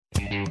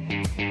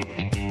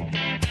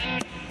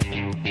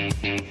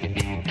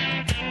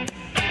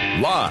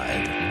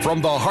Live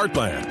from the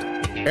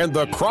heartland and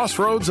the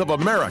crossroads of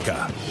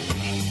America,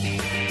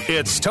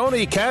 it's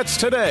Tony Katz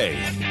Today.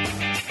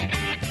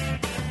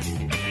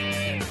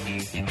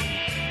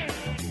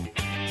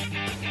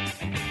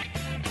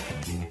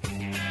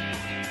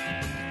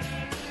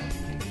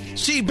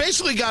 She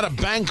basically got a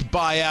bank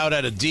buyout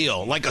at a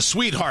deal, like a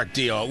sweetheart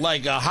deal,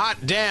 like a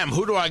hot damn,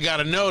 who do I got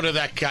to know to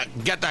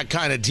get that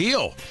kind of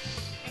deal?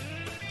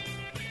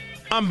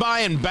 I'm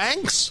buying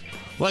banks,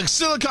 like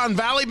Silicon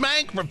Valley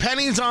Bank, for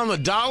pennies on the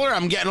dollar.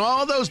 I'm getting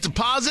all those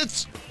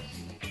deposits.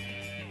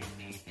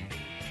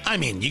 I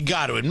mean, you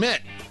got to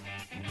admit,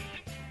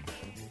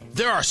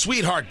 there are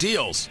sweetheart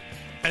deals,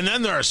 and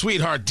then there are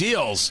sweetheart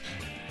deals,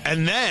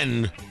 and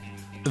then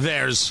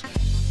there's...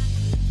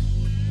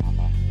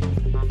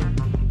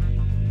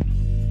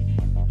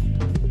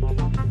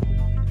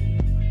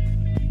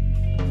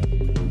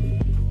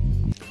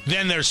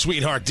 Then there's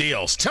sweetheart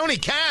deals. Tony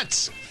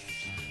Katz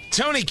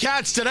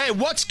today.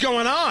 What's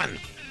going on?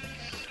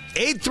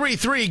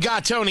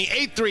 833-GOT-TONY,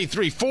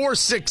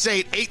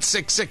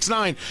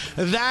 833-468-8669.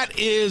 That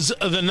is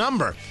the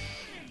number.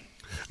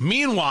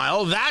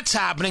 Meanwhile, that's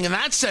happening, and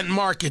that sent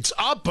markets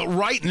up. But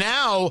right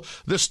now,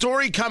 the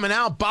story coming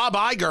out, Bob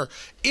Iger,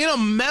 in a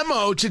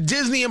memo to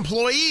Disney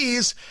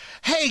employees,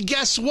 hey,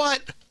 guess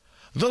what?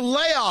 The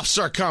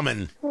layoffs are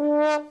coming.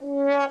 That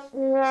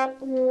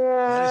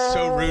is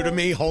so rude of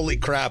me. Holy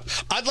crap.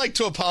 I'd like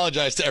to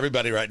apologize to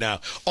everybody right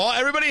now.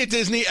 Everybody at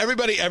Disney,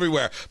 everybody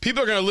everywhere.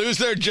 People are going to lose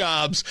their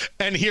jobs,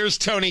 and here's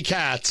Tony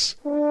Katz.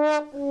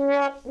 That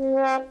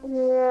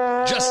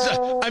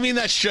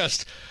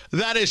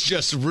is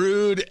just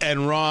rude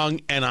and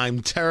wrong, and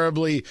I'm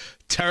terribly,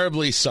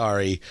 terribly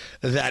sorry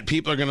that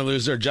people are going to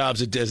lose their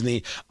jobs at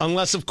Disney,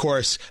 unless, of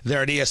course,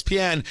 they're at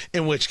ESPN,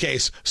 in which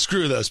case,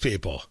 screw those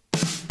people.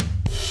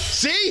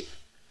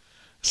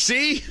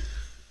 See?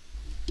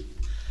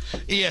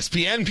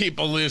 ESPN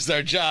people lose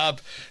their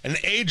job, and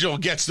Angel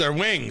gets their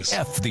wings.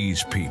 F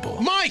these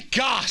people. My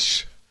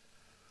gosh!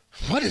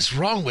 What is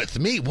wrong with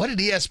me? What did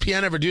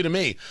ESPN ever do to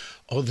me?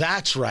 Oh,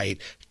 that's right.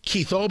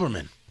 Keith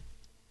Olbermann.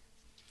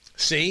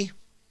 See?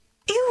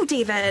 Ew,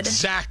 David.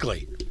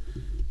 Exactly.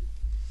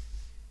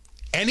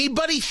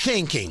 Anybody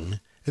thinking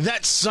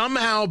that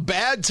somehow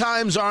bad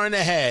times aren't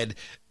ahead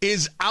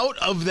is out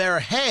of their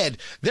head.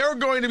 There are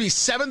going to be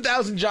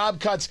 7,000 job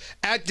cuts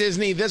at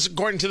Disney. This,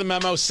 according to the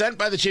memo sent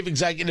by the chief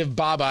executive,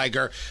 Bob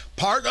Iger.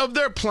 Part of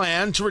their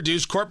plan to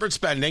reduce corporate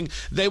spending,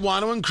 they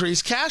want to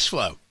increase cash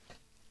flow.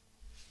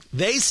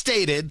 They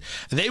stated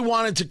they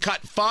wanted to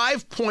cut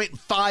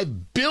 $5.5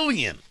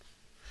 billion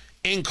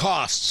in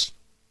costs.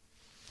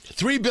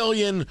 $3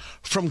 billion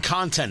from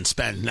content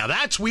spend. Now,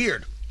 that's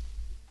weird,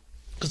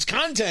 because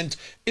content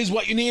is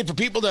what you need for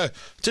people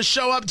to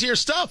show up to your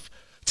stuff,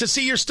 to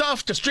see your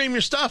stuff, to stream your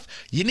stuff.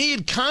 You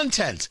need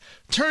content.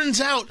 Turns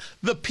out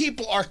the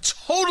people are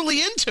totally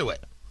into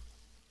it.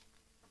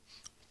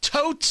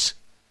 Totes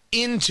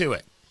into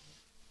it.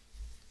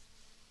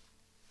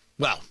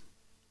 Well,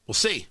 we'll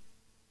see.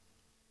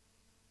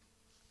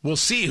 We'll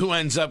see who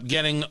ends up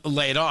getting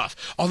laid off.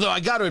 Although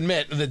I got to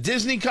admit, the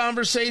Disney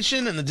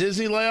conversation and the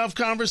Disney layoff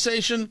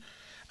conversation,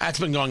 that's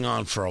been going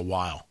on for a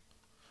while.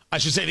 I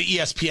should say the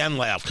ESPN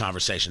layoff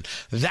conversation.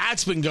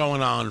 That's been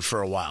going on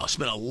for a while. It's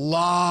been a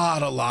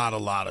lot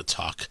of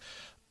talk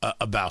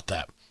about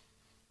that.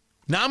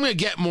 Now I'm going to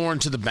get more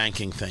into the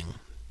banking thing.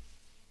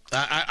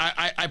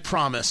 I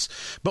promise.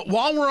 But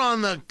while we're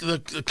on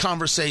the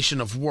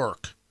conversation of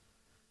work,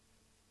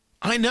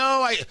 I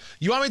know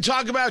you want me to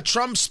talk about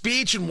Trump's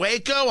speech in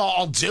Waco?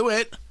 I'll do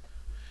it.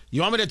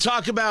 You want me to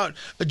talk about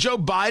Joe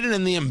Biden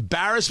and the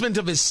embarrassment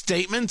of his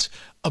statement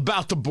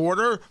about the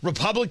border?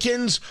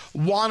 Republicans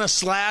want to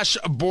slash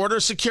border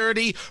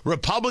security.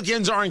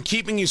 Republicans aren't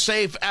keeping you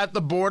safe at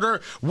the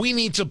border. We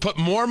need to put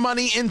more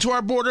money into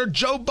our border.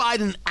 Joe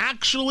Biden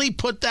actually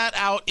put that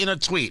out in a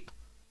tweet.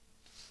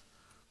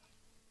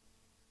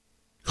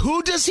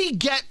 Who does he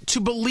get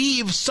to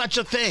believe such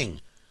a thing?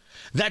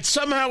 That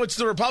somehow it's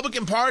the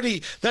Republican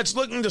Party that's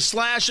looking to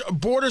slash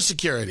border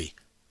security.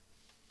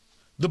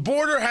 The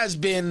border has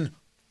been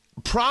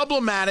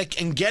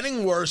problematic and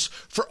getting worse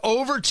for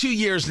over 2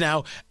 years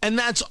now, and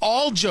that's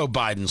all Joe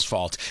Biden's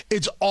fault.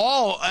 It's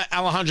all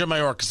Alejandro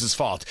Mayorkas'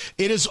 fault.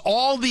 It is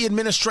all the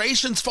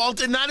administration's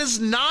fault, and that is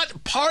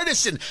not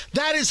partisan.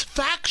 That is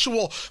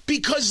factual,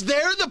 because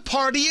they're the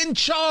party in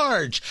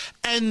charge.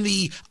 And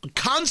the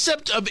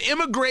concept of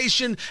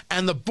immigration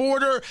and the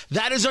border,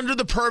 that is under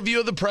the purview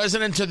of the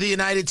President of the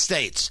United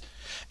States.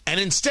 And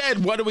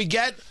instead, what do we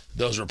get?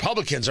 Those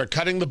Republicans are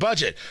cutting the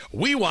budget.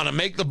 We want to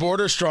make the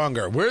border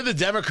stronger. We're the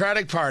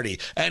Democratic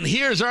Party. And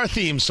here's our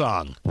theme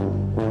song.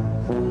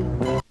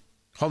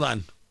 Hold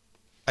on.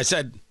 I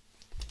said,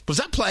 was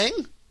that playing?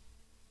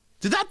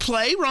 Did that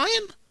play,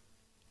 Ryan?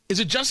 Is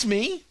it just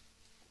me?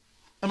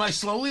 Am I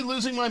slowly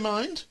losing my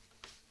mind?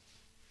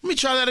 Let me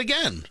try that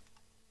again.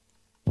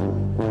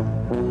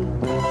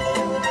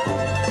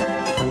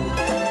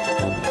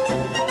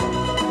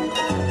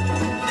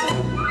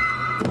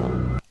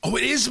 Oh,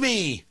 it is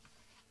me.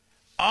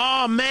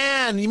 Oh,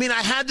 man, you mean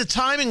I had the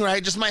timing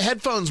right, just my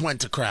headphones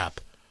went to crap.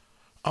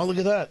 Oh, look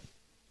at that.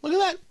 Look at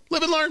that.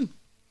 Live and learn.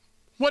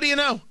 What do you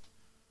know?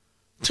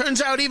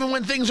 Turns out even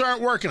when things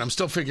aren't working, I'm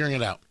still figuring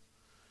it out.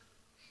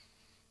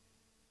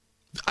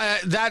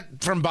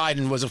 That from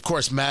Biden was, of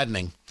course,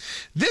 maddening.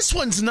 This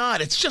one's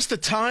not. It's just the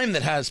time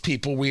that has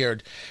people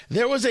weird.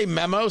 There was a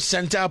memo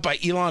sent out by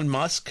Elon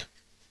Musk,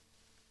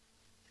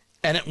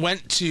 and it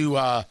went to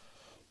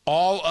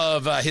all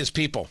of his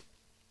people,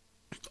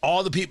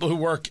 all the people who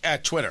work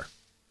at Twitter.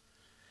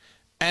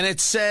 And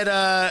it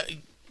said,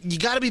 you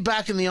got to be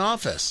back in the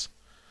office.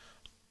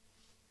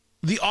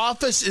 The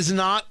office is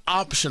not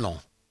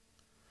optional.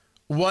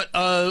 What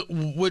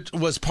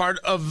was part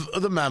of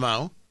the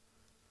memo.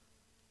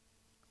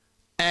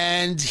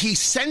 And he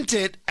sent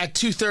it at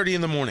 2:30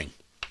 in the morning.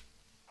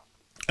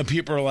 And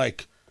people are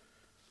like,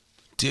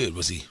 dude,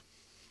 was he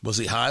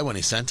high when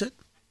he sent it?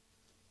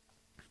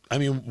 I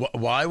mean,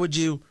 why would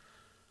you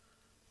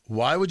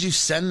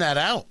send that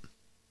out?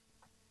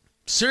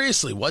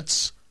 Seriously,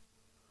 what's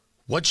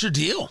your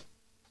deal?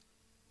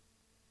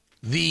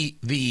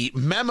 The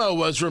memo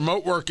was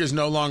remote work is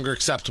no longer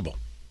acceptable.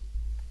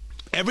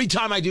 Every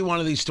time I do one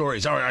of these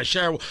stories, or I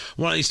share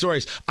one of these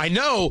stories, I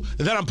know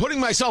that I'm putting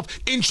myself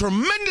in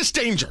tremendous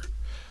danger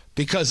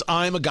because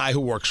I'm a guy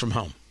who works from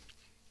home.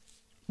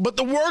 But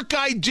the work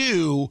I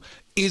do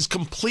is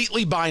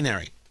completely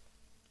binary.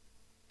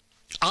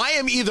 I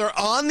am either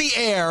on the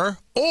air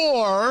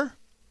or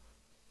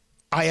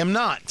I am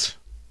not.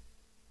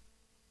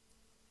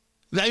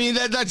 I mean,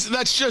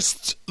 that's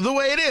just the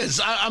way it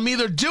is. I'm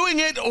either doing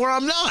it or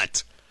I'm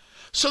not.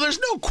 So there's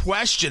no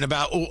question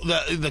about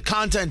the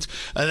content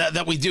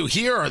that we do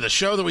here or the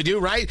show that we do,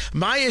 right?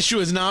 My issue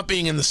is not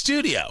being in the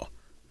studio,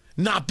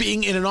 not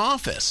being in an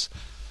office.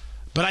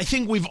 But I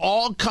think we've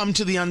all come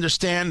to the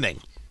understanding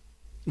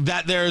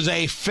that there's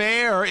a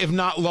fair, if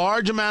not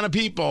large amount of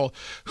people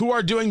who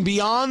are doing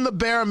beyond the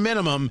bare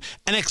minimum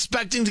and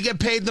expecting to get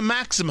paid the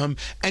maximum.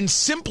 And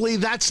simply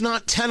that's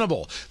not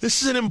tenable.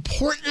 This is an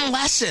important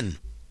lesson.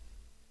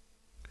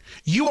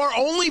 You are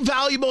only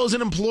valuable as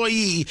an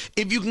employee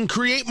if you can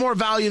create more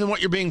value than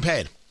what you're being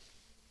paid,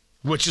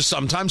 which is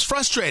sometimes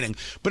frustrating.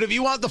 But if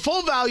you want the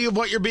full value of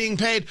what you're being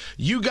paid,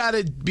 you got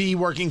to be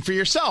working for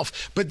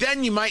yourself. But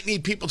then you might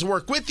need people to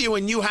work with you,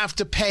 and you have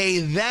to pay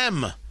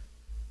them.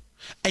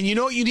 And you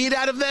know what you need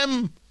out of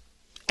them?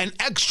 An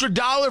extra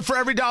dollar for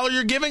every dollar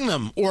you're giving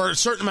them, or a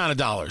certain amount of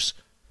dollars.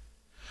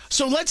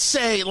 So let's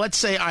say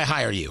I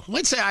hire you.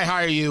 Let's say I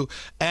hire you,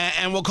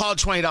 and we'll call it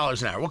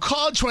 $20 an hour. We'll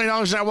call it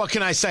 $20 an hour. What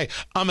can I say?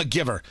 I'm a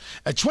giver.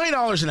 At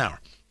 $20 an hour.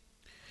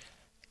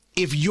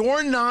 If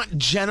you're not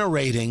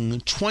generating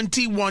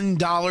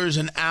 $21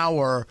 an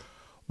hour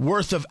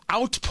worth of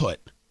output,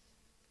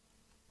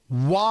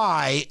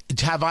 why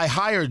have I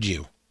hired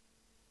you?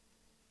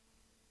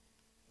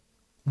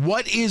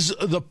 What is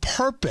the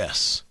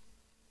purpose?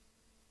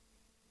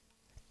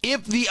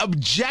 If the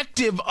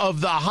objective of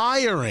the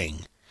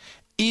hiring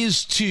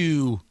is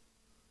to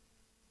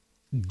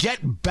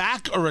get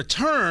back a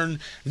return,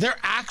 there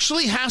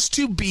actually has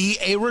to be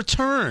a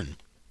return.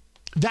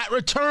 That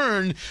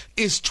return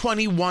is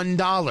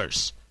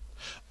 $21.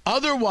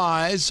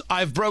 Otherwise,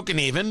 I've broken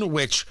even,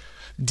 which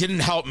didn't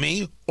help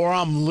me, or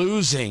I'm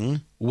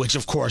losing, which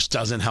of course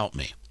doesn't help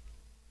me.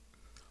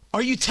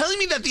 Are you telling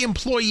me that the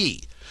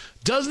employee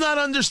does not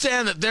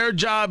understand that their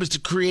job is to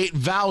create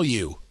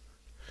value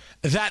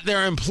that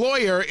their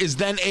employer is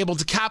then able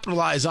to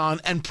capitalize on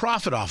and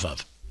profit off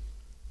of?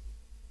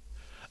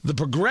 The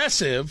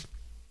progressive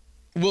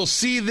will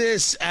see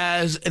this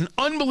as an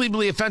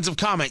unbelievably offensive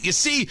comment. You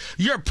see,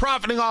 you're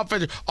profiting off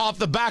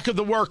the back of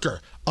the worker.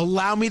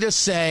 Allow me to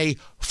say,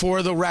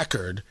 for the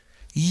record,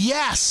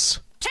 yes.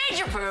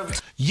 Change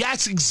approved.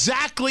 Yes,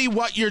 exactly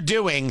what you're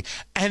doing,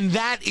 and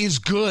that is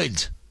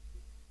good.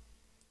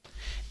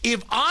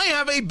 If I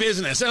have a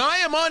business and I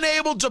am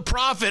unable to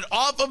profit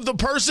off of the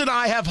person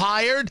I have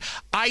hired,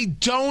 I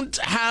don't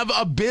have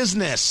a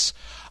business.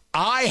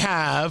 I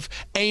have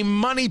a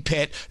money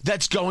pit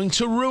that's going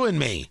to ruin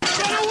me.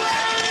 Get away!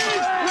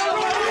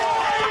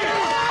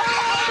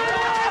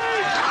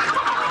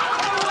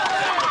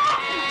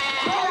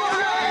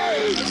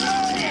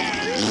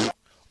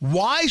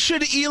 Why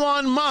should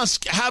Elon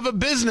Musk have a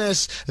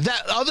business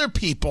that other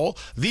people,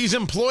 these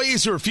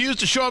employees who refuse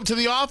to show up to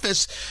the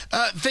office,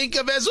 think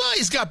of as, well,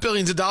 he's got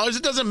billions of dollars.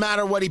 It doesn't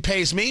matter what he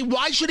pays me.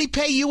 Why should he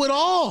pay you at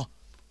all?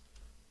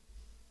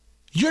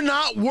 You're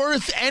not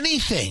worth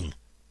anything.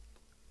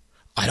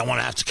 I don't want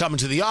to have to come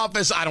into the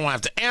office. I don't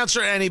want to have to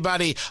answer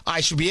anybody.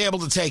 I should be able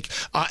to take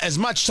as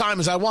much time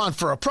as I want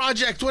for a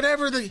project,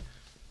 whatever the...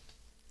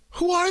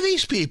 Who are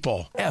these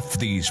people? F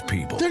these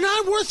people. They're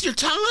not worth your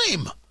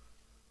time.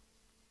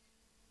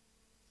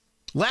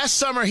 Last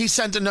summer, he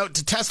sent a note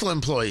to Tesla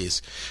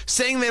employees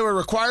saying they were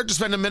required to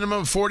spend a minimum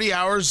of 40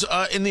 hours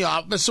in the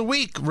office a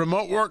week.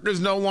 Remote work is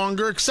no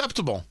longer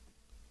acceptable.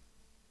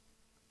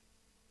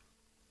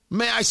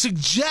 May I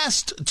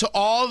suggest to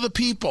all the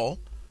people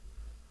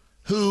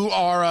who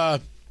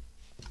are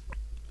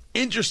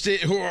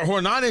interested, who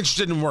are not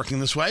interested in working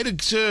this way,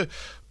 to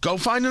go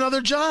find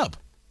another job.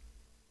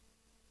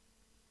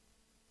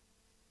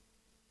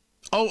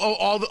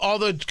 All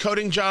the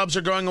coding jobs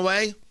are going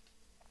away?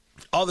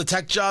 All the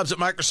tech jobs at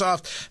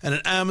Microsoft and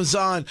at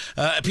Amazon,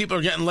 people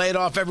are getting laid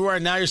off everywhere.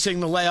 Now you're seeing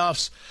the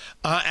layoffs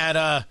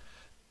at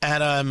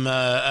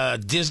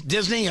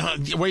Disney. Where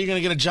are you going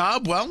to get a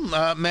job?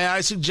 Well, may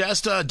I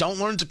suggest don't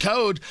learn to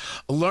code,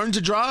 learn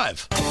to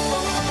drive.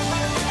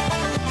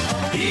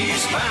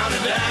 Eastbound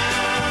and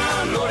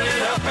down,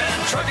 loaded up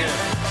and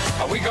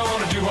trucking. Are we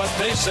going to do what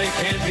they say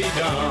can't be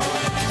done?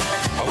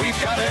 We've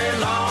got a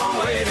long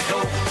way to go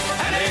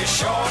and a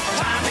short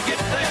time to get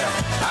there.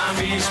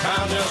 I'm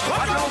eastbound, just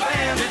watch no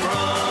bandit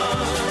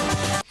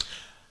run.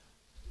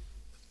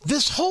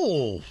 This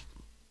whole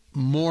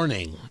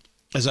morning,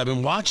 as I've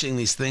been watching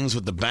these things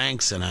with the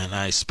banks, and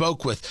I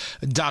spoke with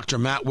Dr.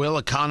 Matt Will,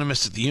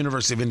 economist at the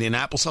University of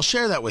Indianapolis. I'll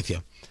share that with you.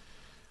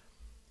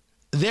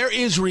 There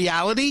is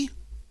reality,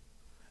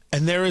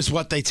 and there is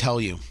what they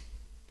tell you.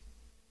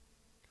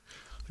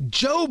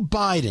 Joe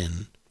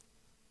Biden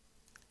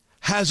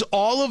has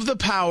all of the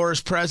power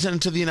as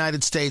president of the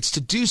United States to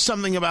do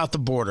something about the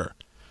border.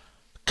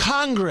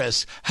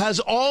 Congress has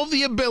all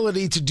the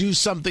ability to do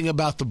something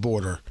about the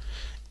border.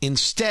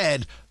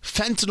 Instead,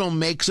 fentanyl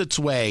makes its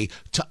way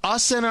to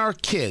us and our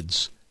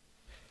kids.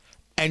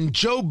 And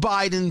Joe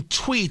Biden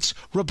tweets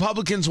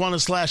Republicans want to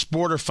slash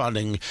border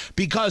funding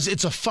because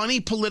it's a funny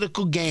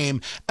political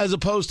game as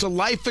opposed to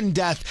life and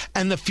death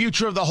and the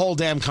future of the whole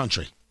damn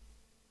country.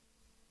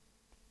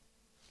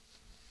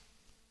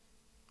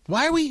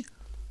 Why are we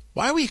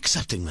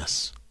accepting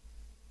this?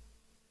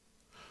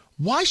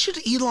 Why should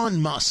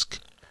Elon Musk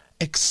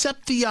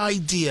accept the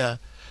idea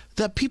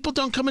that people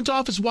don't come into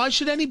office? Why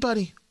should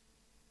anybody?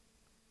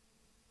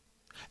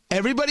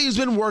 Everybody who's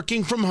been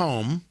working from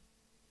home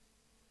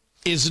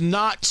is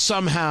not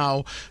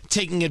somehow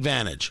taking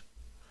advantage,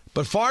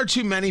 but far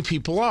too many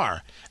people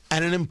are.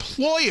 And an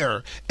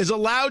employer is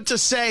allowed to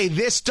say,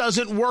 this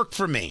doesn't work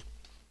for me.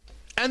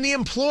 And the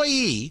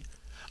employee,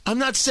 I'm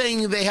not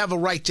saying they have a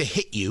right to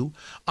hit you.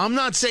 I'm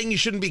not saying you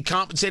shouldn't be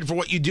compensated for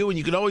what you do and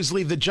you could always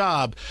leave the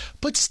job.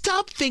 But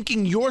stop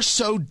thinking you're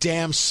so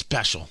damn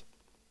special.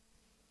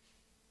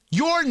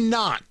 You're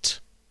not.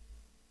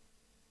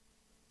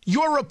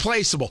 You're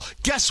replaceable.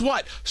 Guess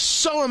what?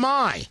 So am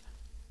I.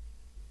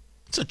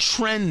 It's a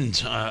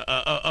trend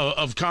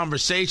of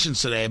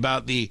conversations today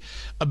about the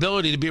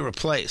ability to be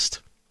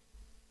replaced.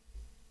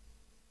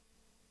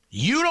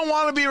 You don't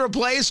want to be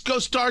replaced? Go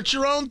start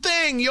your own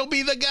thing. You'll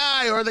be the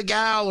guy or the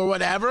gal or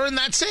whatever, and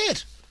that's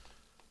it.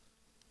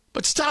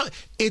 But stop.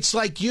 It's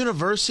like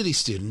university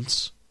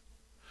students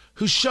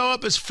who show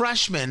up as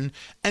freshmen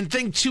and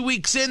think 2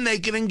 weeks in they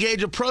can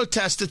engage a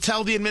protest to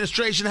tell the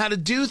administration how to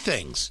do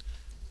things.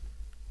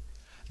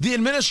 The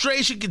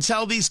administration can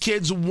tell these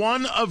kids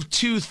one of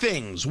two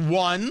things.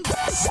 One,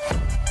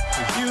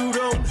 You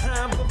don't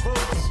have the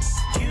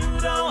votes. You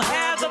don't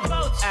have the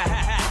votes.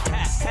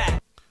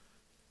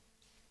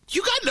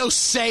 you got no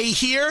say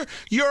here.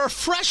 You're a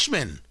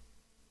freshman.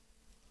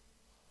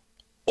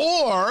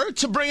 Or,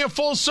 to bring it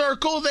full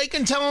circle, they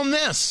can tell them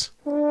this.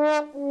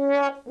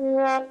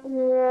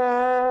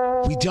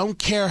 We don't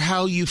care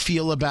how you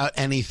feel about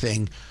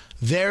anything.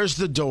 There's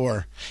the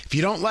door. If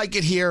you don't like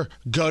it here,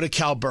 go to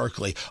Cal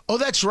Berkeley. Oh,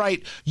 that's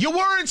right. You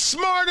weren't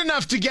smart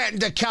enough to get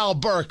into Cal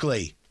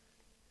Berkeley.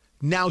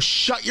 Now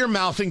shut your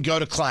mouth and go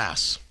to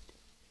class.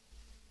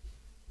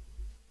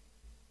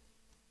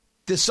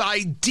 This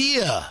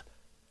idea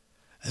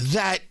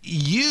that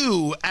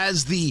you,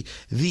 as the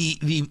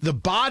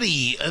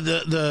body,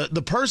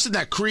 the person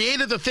that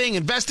created the thing,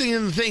 investing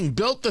in the thing,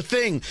 built the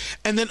thing,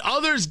 and then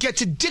others get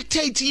to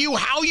dictate to you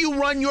how you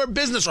run your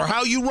business or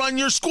how you run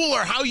your school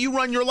or how you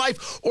run your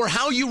life or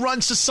how you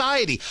run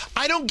society.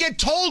 I don't get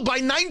told by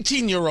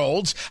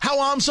 19-year-olds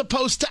how I'm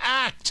supposed to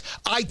act.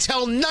 I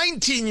tell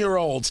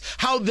 19-year-olds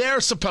how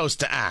they're supposed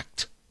to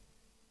act.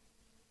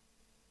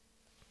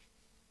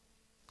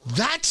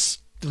 That's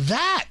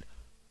that.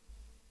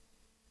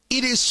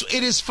 It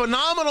is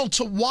phenomenal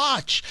to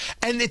watch.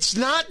 And it's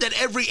not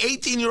that every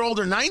 18-year-old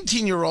or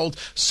 19-year-old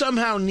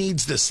somehow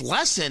needs this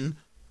lesson.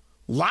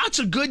 Lots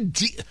of good...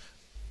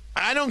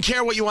 I don't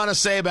care what you want to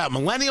say about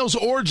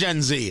millennials or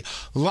Gen Z.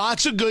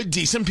 Lots of good,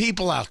 decent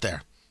people out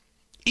there.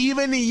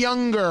 Even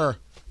younger.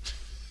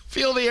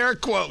 Feel the air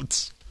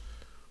quotes.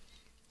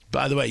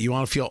 By the way, you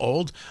want to feel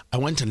old? I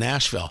went to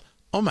Nashville.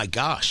 Oh, my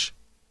gosh.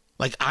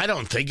 Like, I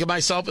don't think of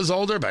myself as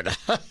older, but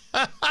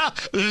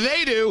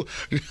they do.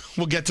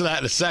 We'll get to that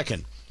in a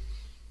second.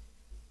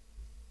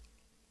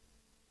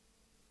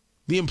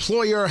 The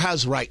employer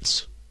has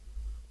rights.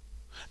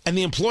 And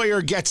the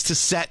employer gets to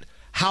set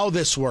how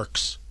this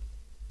works.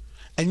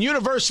 And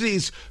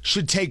universities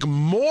should take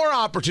more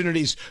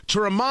opportunities to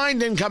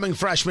remind incoming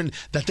freshmen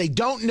that they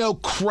don't know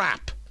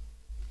crap.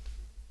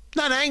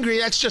 Not angry,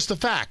 that's just a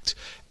fact.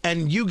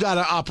 And you got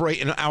to operate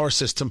in our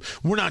system.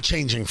 We're not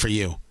changing for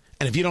you.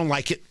 And if you don't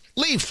like it,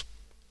 leave.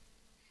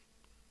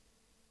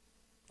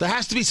 There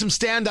has to be some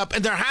stand-up,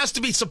 and there has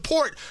to be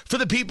support for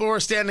the people who are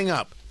standing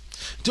up.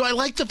 Do I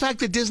like the fact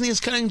that Disney is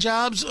cutting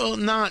jobs? Oh,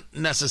 not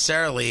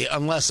necessarily,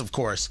 unless, of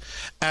course,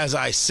 as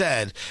I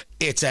said,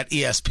 it's at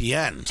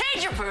ESPN.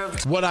 Change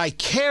approved. What I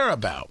care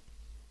about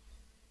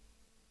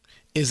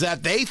is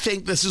that they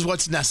think this is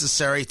what's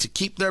necessary to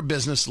keep their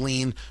business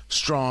lean,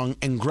 strong,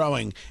 and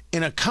growing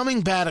in a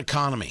coming bad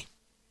economy.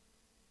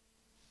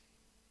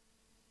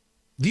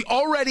 The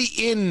already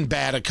in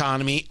bad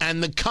economy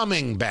and the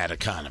coming bad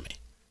economy.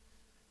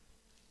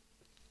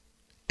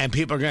 And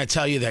people are going to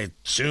tell you that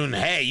soon,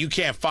 hey, you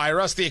can't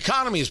fire us. The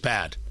economy is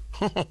bad.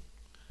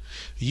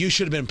 You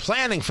should have been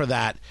planning for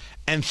that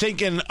and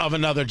thinking of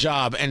another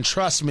job. And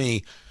trust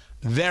me,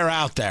 they're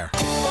out there.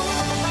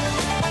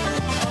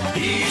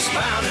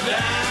 Eastbound and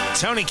down.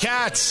 Tony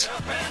Katz.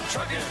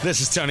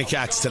 This is Tony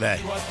Katz today.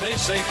 What they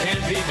say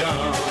can't be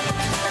done.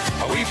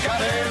 We've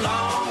got a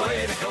long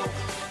way to go.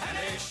 And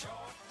a short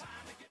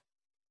time to get.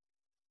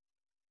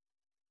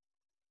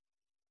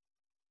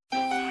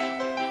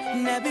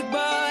 Nappy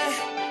boy,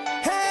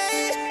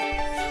 hey,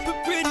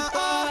 pretty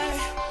boy,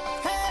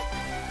 hey,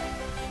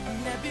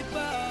 nappy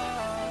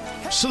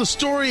boy. So the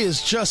story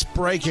is just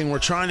breaking. We're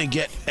trying to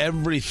get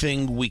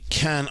everything we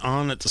can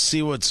on it to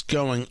see what's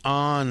going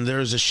on.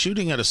 There's a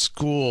shooting at a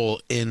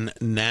school in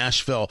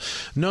Nashville,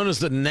 known as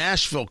the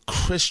Nashville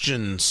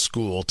Christian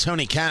School.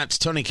 Tony Katz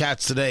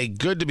today.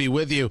 Good to be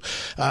with you.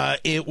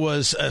 It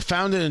was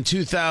founded in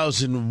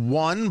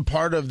 2001,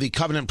 part of the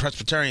Covenant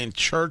Presbyterian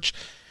Church.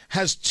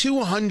 Has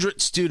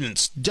 200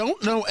 students.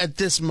 Don't know at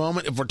this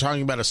moment if we're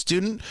talking about a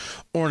student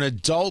or an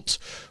adult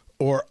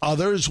or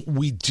others.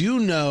 We do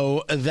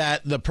know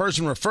that the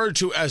person referred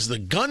to as the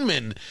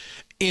gunman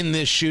in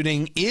this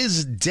shooting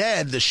is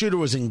dead. The shooter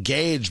was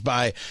engaged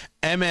by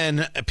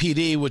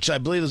MNPD, which I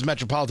believe is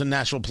Metropolitan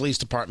Nashville Police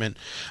Department.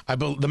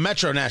 The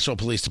Metro Nashville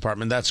Police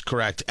Department, that's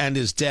correct, and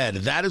is dead.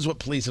 That is what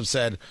police have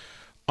said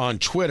on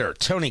Twitter.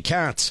 Tony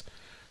Katz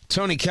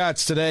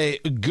today.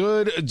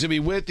 Good to be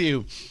with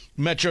you.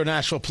 Metro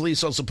Nashville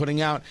Police also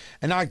putting out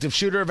an active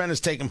shooter event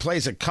has taken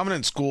place at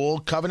Covenant School,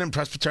 Covenant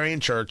Presbyterian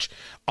Church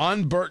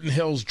on Burton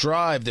Hills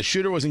Drive. The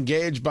shooter was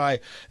engaged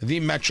by the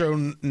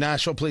Metro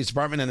Nashville Police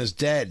Department and is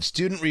dead.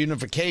 Student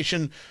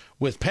reunification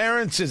with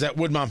parents is at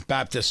Woodmont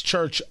Baptist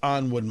Church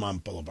on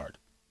Woodmont Boulevard.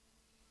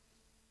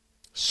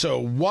 So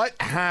what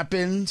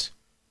happened?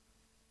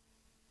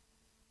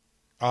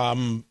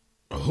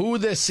 Who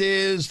this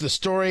is, the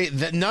story,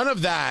 that none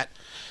of that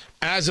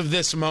as of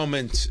this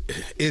moment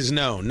is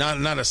known.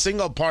 Not a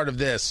single part of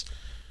this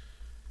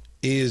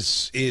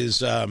has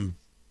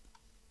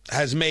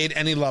made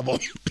any level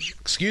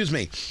excuse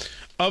me,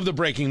 of the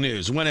breaking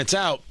news. When it's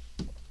out,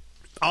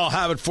 I'll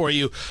have it for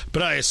you,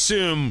 but I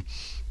assume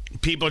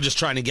people are just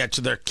trying to get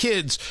to their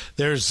kids.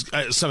 There's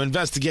some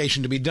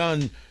investigation to be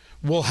done.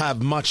 We'll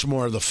have much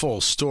more of the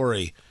full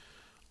story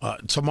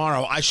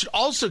tomorrow. I should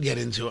also get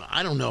into it.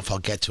 I don't know if I'll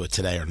get to it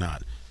today or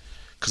not,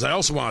 because I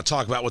also want to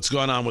talk about what's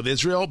going on with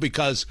Israel,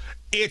 because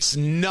it's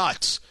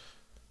nuts.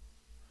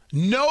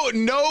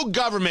 No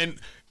government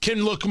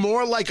can look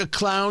more like a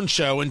clown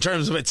show in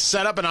terms of its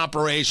setup and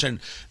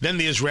operation than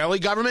the Israeli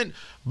government.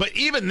 But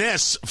even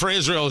this for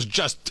Israel is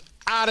just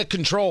out of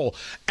control.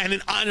 And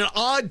on an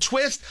odd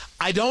twist,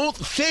 I don't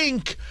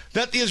think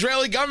that the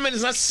Israeli government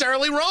is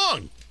necessarily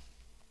wrong.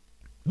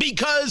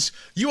 Because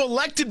you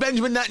elected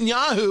Benjamin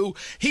Netanyahu.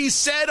 He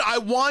said, I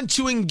want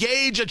to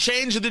engage a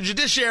change of the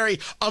judiciary.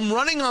 I'm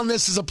running on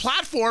this as a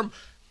platform.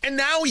 And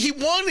now he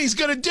won. He's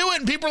going to do it.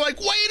 And people are like,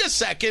 wait a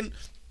second.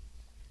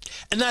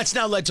 And that's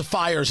now led to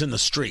fires in the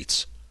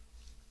streets.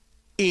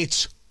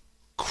 It's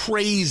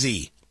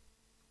crazy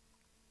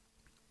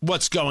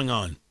what's going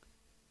on.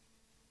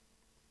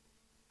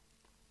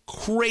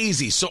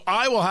 Crazy. So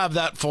I will have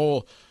that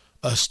full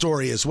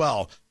story as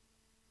well.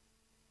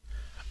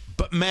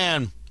 But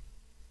man,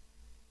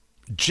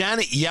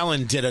 Janet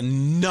Yellen did a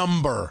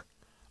number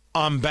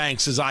on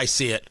banks as I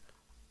see it.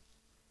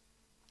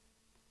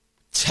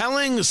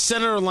 Telling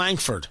Senator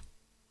Langford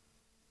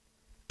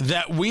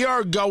that we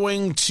are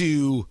going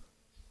to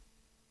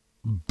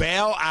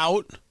bail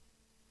out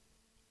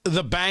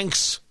the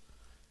banks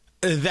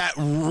that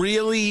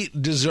really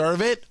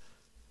deserve it.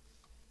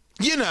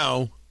 You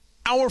know,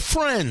 our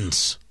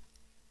friends.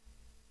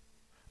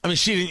 I mean,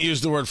 she didn't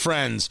use the word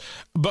friends,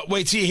 but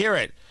wait till you hear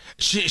it.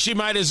 She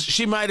might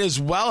as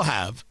well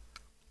have.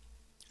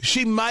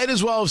 She might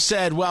as well have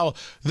said, well,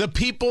 the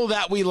people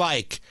that we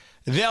like,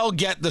 they'll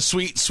get the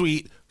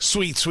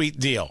sweet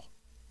deal.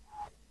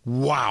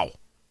 Wow.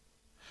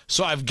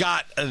 So I've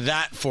got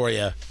that for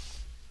you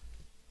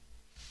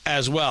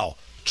as well.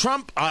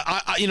 Trump,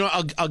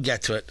 I'll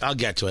get to it.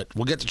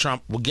 We'll get to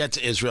Trump. We'll get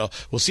to Israel.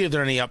 We'll see if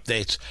there are any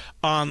updates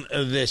on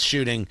this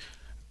shooting.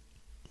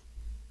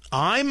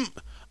 I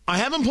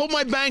haven't pulled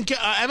my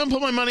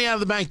money out of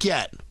the bank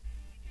yet.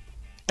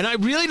 And I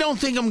really don't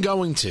think I'm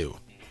going to.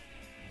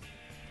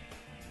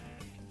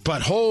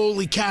 But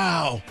holy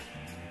cow,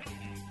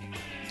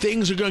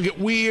 things are going to get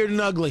weird and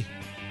ugly.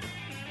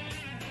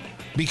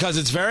 Because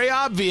it's very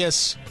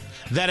obvious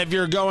that if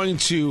you're going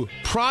to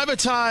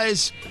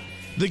privatize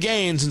the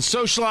gains and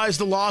socialize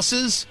the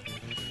losses,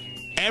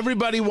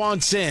 everybody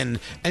wants in.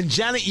 And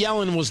Janet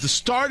Yellen was the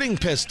starting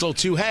pistol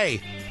to,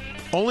 hey,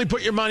 only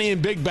put your money in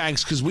big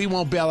banks because we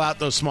won't bail out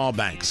those small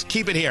banks.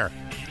 Keep it here.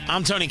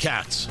 I'm Tony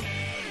Katz.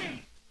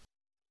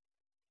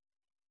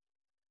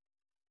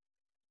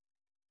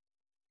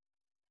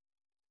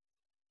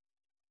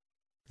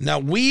 Now,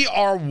 we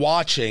are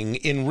watching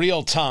in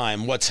real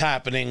time what's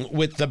happening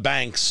with the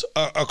banks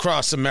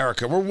across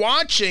America. We're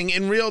watching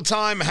in real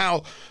time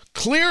how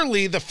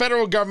clearly the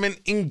federal government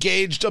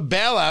engaged a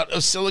bailout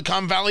of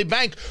Silicon Valley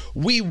Bank.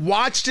 We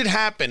watched it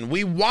happen.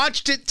 We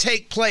watched it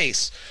take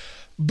place.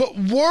 But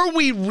were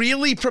we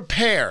really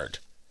prepared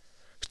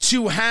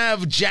to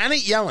have Janet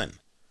Yellen,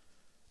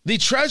 the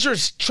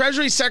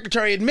Treasury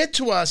Secretary, admit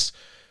to us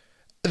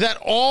that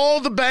all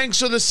the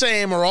banks are the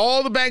same or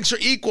all the banks are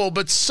equal,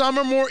 but some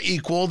are more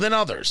equal than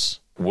others?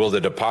 Will the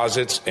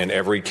deposits in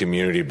every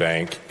community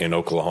bank in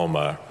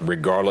Oklahoma,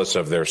 regardless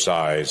of their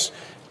size,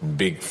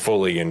 be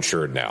fully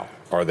insured now?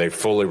 Are they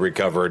fully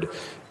recovered?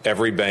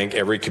 Every bank,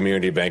 every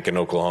community bank in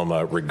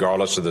Oklahoma,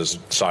 regardless of the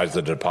size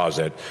of the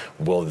deposit,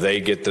 will they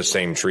get the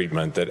same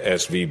treatment that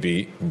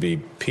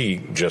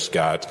SVBP just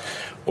got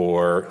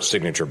or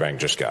Signature Bank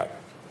just got?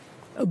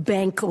 A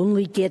bank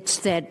only gets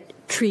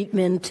that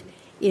treatment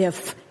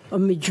if a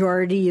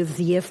majority of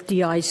the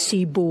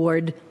FDIC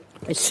board,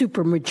 a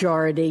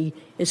supermajority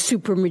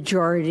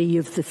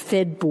of the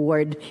Fed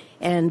board,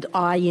 and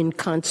I, in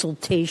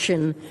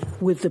consultation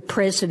with the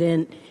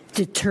president,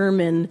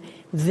 determine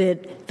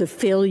that the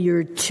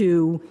failure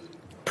to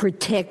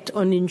protect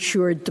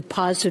uninsured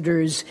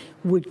depositors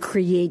would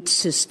create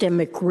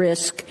systemic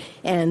risk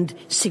and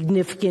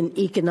significant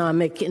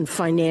economic and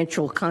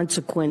financial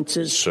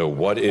consequences. So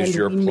what is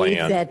your plan? Made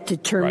that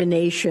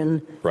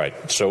determination. Right.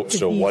 So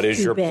what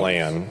is your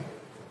plan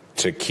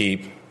to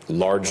keep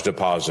large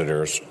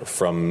depositors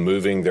from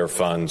moving their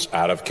funds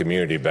out of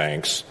community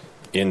banks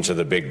into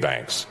the big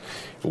banks?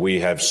 We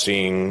have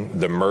seen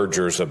the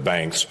mergers of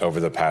banks over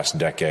the past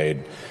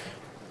decade.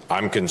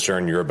 I'm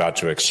concerned you're about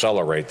to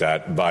accelerate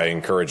that by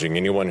encouraging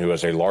anyone who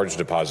has a large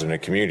deposit in a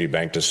community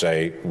bank to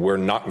say, we're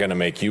not going to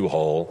make you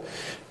whole,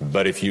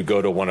 but if you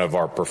go to one of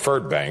our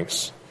preferred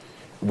banks,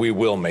 we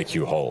will make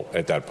you whole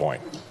at that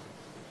point.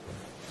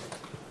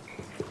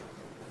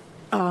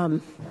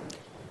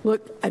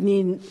 Look, I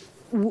mean,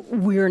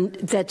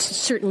 that's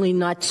certainly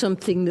not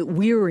something that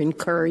we're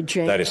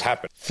encouraging. That has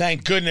happened.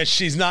 Thank goodness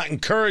she's not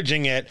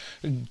encouraging it,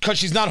 because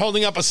she's not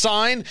holding up a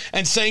sign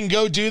and saying,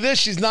 go do this.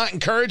 She's not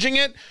encouraging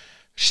it.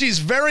 She's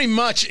very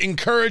much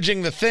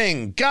encouraging the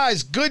thing.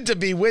 Guys, good to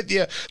be with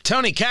you.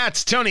 Tony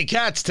Katz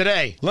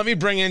today. Let me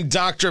bring in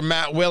Dr.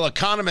 Matt Will,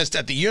 economist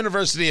at the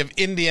University of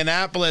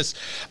Indianapolis.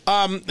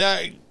 Can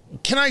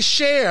I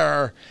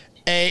share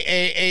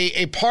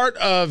a part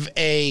of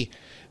a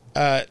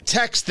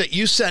text that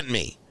you sent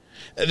me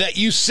that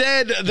you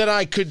said that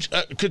I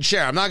could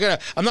share? I'm not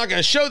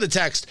gonna show the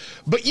text,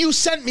 but you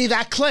sent me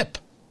that clip.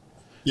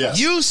 Yes.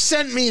 You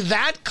sent me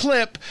that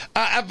clip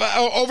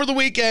over the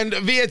weekend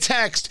via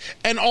text,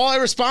 and all I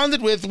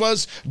responded with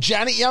was,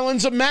 Janet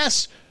Yellen's a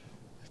mess.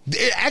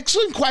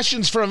 Excellent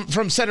questions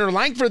from Senator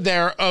Langford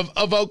there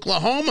of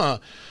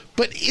Oklahoma.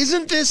 But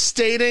isn't this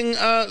stating,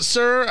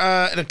 sir,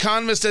 an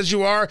economist as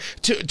you are,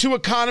 to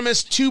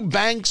economists, to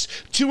banks,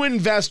 to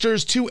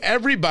investors, to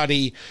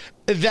everybody,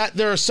 that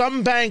there are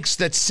some banks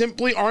that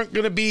simply aren't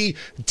going to be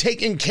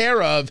taken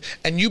care of,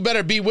 and you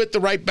better be with the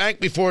right bank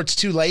before it's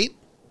too late?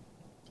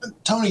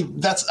 Tony,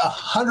 that's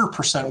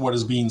 100% what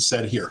is being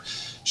said here.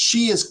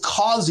 She is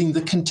causing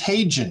the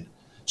contagion.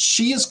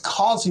 She is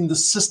causing the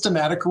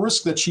systematic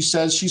risk that she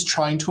says she's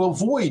trying to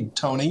avoid,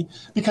 Tony,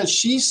 because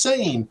she's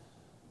saying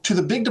to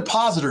the big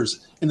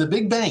depositors in the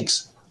big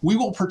banks, we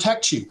will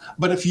protect you.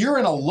 But if you're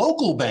in a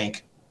local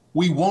bank,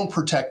 we won't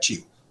protect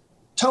you.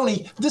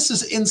 Tony, this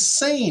is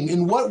insane.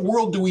 In what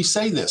world do we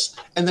say this?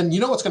 And then you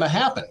know what's going to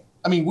happen.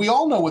 I mean, we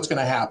all know what's going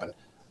to happen.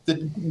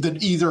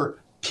 That either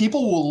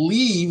people will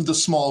leave the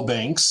small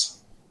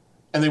banks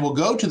and they will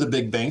go to the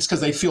big banks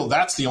because they feel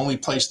that's the only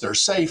place they're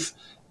safe.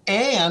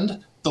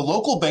 And the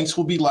local banks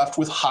will be left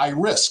with high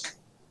risk.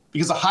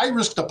 Because the high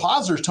risk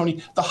depositors,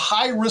 Tony, the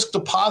high risk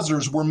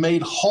depositors were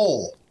made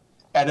whole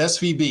at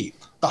SVB.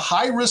 The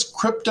high risk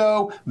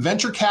crypto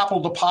venture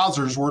capital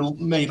depositors were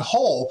made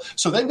whole.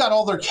 So they've got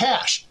all their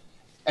cash.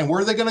 And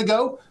where are they going to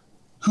go?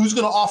 Who's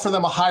going to offer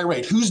them a high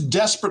rate? Who's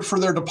desperate for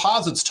their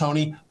deposits,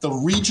 Tony? The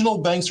regional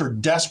banks are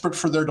desperate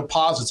for their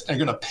deposits and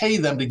are going to pay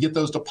them to get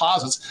those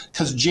deposits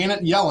because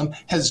Janet Yellen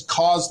has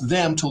caused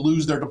them to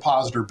lose their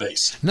depositor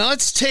base. Now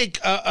let's take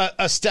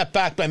a step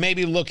back by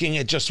maybe looking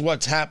at just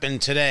what's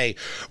happened today,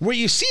 where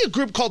you see a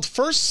group called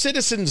First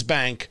Citizens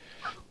Bank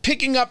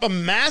picking up a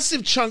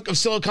massive chunk of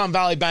Silicon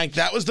Valley Bank.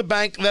 That was the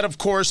bank that, of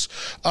course,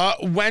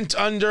 went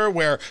under,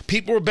 where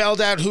people were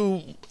bailed out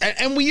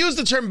and we use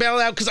the term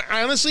bailout because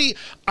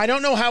I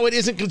don't know how it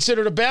isn't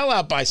considered a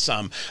bailout by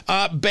some.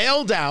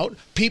 Bailed out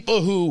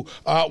people who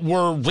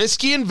were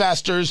risky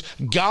investors,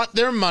 got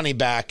their money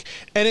back.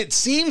 And it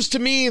seems to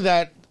me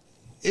that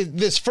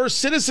this First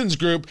Citizens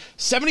Group,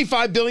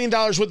 $75 billion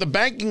worth of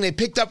banking they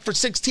picked up for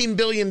 $16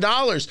 billion.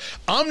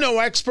 I'm no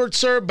expert,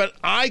 sir, but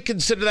I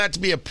consider that to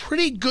be a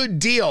pretty good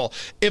deal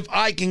if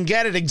I can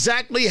get it.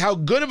 Exactly how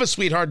good of a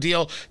sweetheart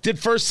deal did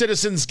First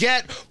Citizens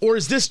get, or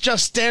is this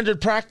just standard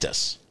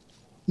practice?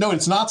 No,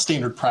 it's not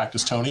standard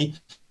practice, Tony.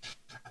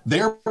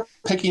 They're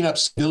picking up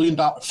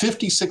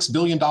 $56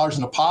 billion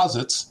in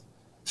deposits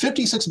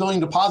 56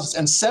 billion deposits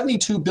and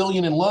 72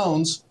 billion in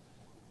loans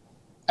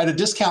at a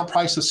discount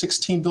price of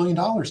 $16 billion,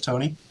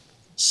 Tony.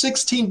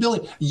 16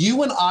 billion.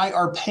 You and I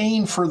are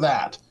paying for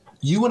that.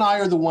 You and I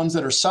are the ones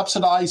that are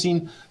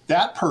subsidizing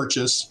that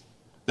purchase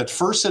that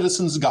First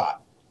Citizens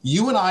got.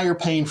 You and I are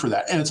paying for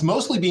that. And it's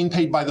mostly being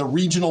paid by the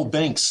regional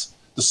banks,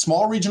 the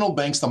small regional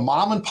banks, the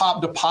mom and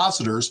pop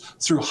depositors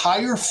through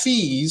higher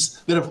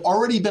fees that have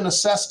already been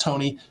assessed,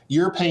 Tony.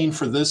 You're paying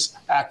for this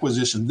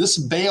acquisition, this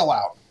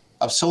bailout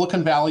of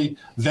Silicon Valley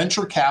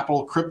venture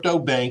capital crypto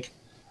bank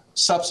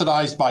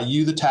subsidized by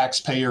you, the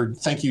taxpayer.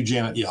 Thank you,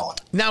 Janet Yellen.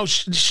 Now,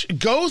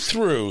 go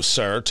through,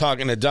 sir,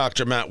 talking to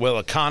Dr. Matt Will,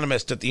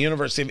 economist at the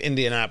University of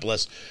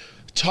Indianapolis.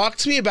 Talk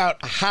to me about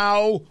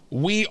how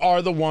we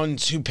are the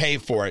ones who pay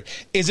for it.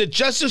 Is it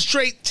just a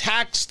straight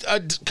tax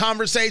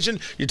conversation?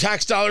 Your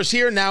tax dollars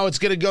here, now it's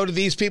going to go to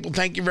these people.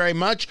 Thank you very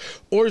much.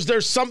 Or is there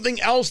something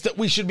else that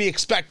we should be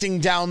expecting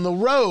down the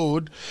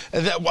road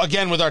that,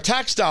 again, with our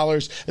tax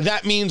dollars,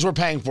 that means we're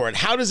paying for it?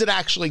 How does it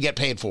actually get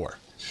paid for?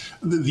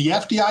 The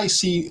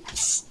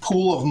FDIC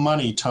pool of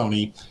money,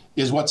 Tony,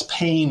 is what's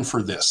paying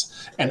for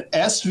this. And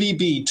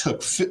SVB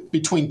took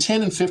between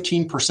 10 and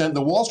 15%.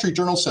 The Wall Street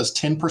Journal says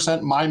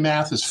 10%. My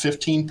math is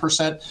 15%.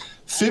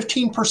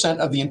 15%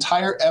 of the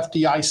entire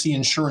FDIC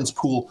insurance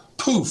pool,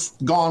 poof,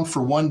 gone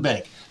for one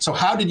bank. So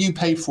how did you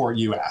pay for it,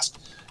 you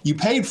asked? You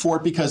paid for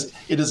it because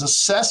it is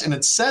assessed, and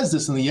it says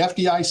this in the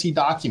FDIC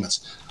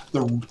documents.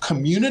 The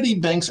community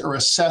banks are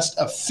assessed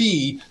a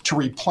fee to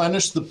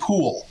replenish the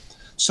pool.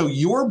 So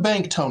your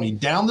bank, Tony,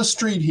 down the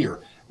street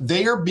here,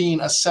 they are being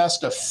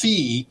assessed a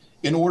fee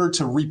in order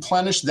to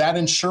replenish that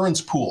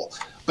insurance pool.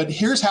 But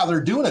here's how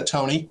they're doing it,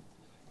 Tony.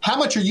 How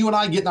much are you and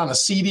I getting on a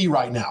CD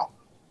right now?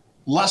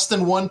 Less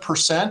than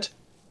 1%.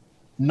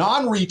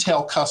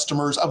 Non-retail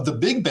customers of the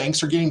big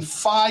banks are getting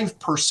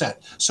 5%.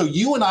 So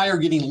you and I are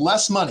getting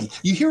less money.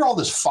 You hear all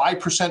this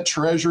 5%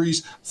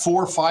 treasuries,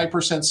 4-5%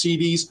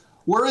 CDs.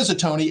 Where is it,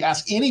 Tony?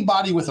 Ask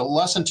anybody with a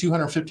less than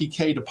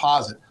 $250K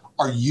deposit.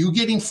 Are you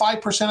getting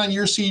 5% on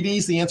your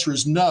CDs? The answer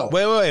is no.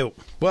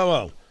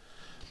 Whoa.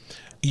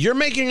 You're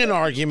making an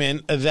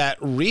argument that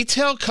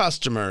retail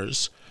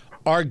customers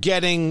are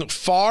getting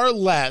far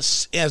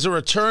less as a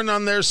return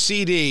on their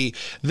CD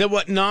than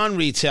what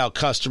non-retail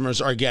customers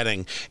are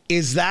getting.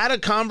 Is that a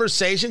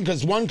conversation?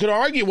 Because one could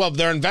argue, well, if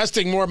they're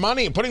investing more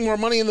money and putting more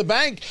money in the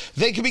bank,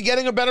 they could be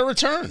getting a better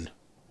return.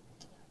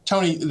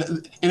 Tony,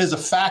 it is a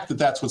fact that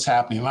that's what's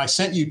happening. And I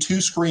sent you 2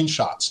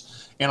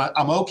 screenshots. And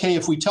I'm okay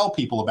if we tell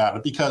people about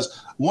it,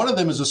 because one of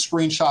them is a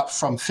screenshot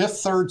from Fifth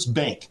Third's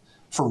bank.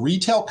 For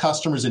retail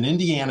customers in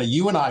Indiana,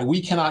 you and I,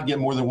 we cannot get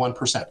more than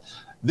 1%.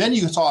 Then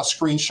you saw a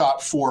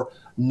screenshot for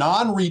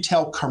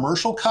non-retail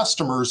commercial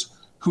customers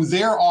who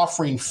they're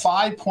offering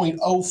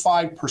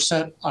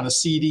 5.05% on a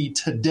CD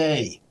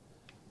today.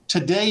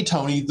 Today,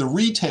 Tony, the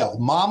retail,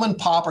 mom and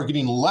pop are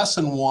getting less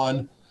than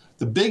 1%.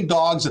 The big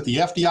dogs that the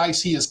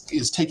FDIC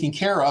is taking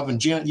care of and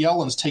Janet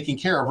Yellen's taking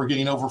care of are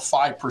getting over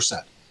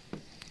 5%.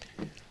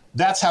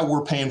 That's how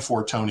we're paying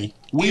for it, Tony.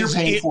 We're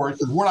paying for it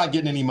because we're not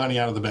getting any money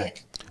out of the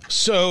bank.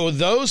 So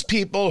those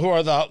people who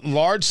are the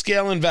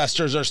large-scale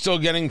investors are still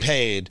getting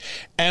paid,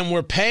 and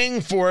we're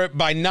paying for it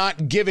by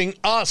not giving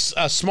us,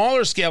 a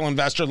smaller-scale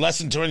investor, less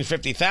than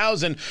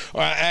 $250,000,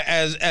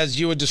 as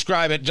you would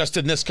describe it just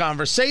in this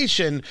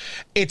conversation.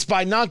 It's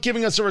by not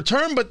giving us a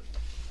return, but,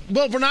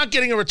 well, if we're not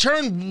getting a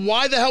return,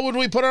 why the hell would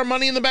we put our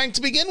money in the bank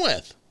to begin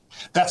with?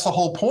 That's the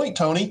whole point,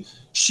 Tony.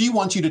 She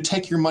wants you to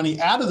take your money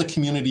out of the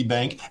community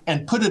bank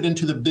and put it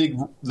into the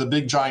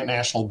big giant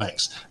national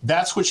banks.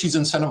 That's what she's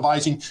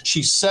incentivizing.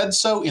 She said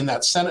so in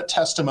that Senate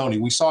testimony.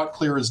 We saw it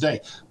clear as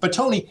day. But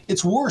Tony,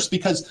 it's worse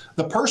because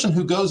the person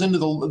who goes into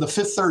the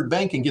Fifth Third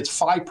Bank and gets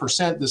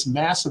 5%, this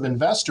massive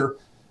investor,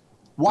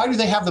 why do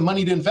they have the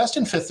money to invest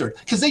in Fifth Third?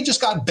 Because they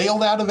just got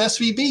bailed out of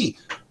SVB.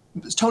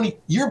 Tony,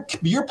 you're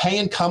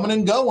paying coming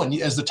and going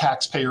as the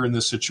taxpayer in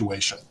this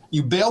situation.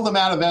 You bail them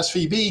out of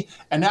SVB,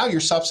 and now you're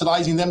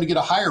subsidizing them to get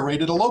a higher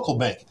rate at a local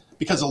bank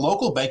because a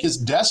local bank is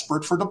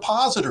desperate for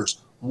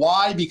depositors.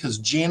 Why? Because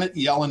Janet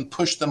Yellen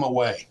pushed them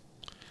away.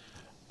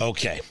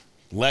 Okay.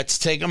 Let's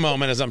take a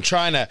moment as I'm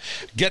trying to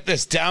get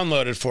this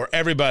downloaded for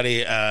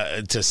everybody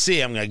to see.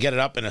 I'm going to get it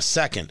up in a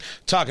second.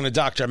 Talking to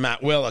Dr.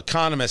 Matt Will,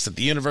 economist at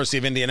the University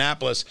of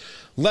Indianapolis.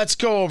 Let's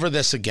go over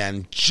this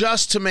again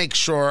just to make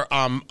sure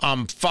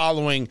I'm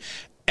following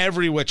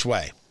every which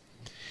way.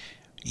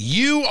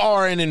 You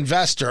are an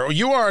investor or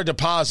you are a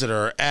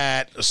depositor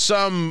at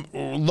some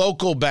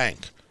local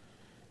bank.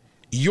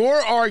 Your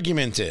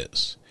argument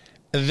is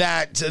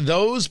that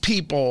those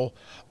people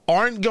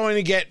aren't going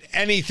to get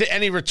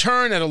any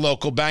return at a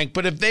local bank,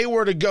 but if they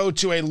were to go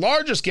to a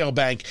larger scale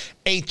bank,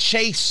 a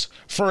Chase,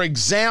 for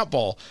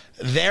example,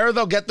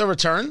 they'll get the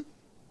return?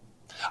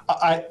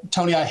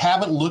 Tony, I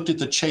haven't looked at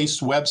the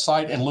Chase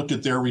website and looked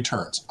at their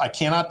returns. I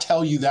cannot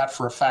tell you that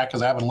for a fact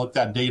because I haven't looked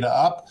that data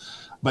up.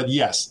 But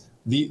yes,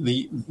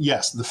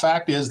 the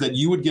fact is that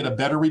you would get a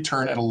better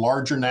return at a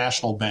larger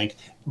national bank,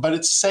 but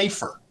it's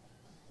safer.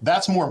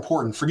 That's more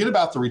important. Forget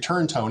about the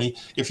return, Tony.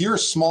 If you're a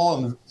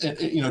small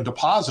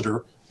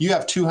depositor, you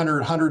have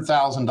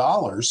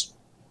 $100,000.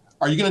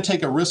 Are you going to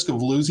take a risk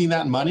of losing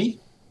that money?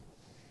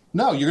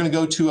 No, you're going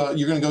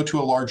to go to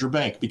a larger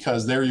bank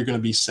because there you're going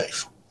to be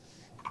safe.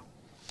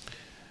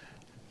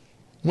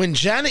 When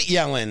Janet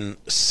Yellen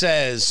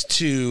says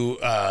to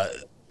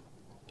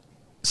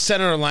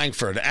Senator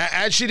Langford,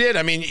 as she did,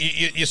 I mean,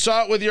 you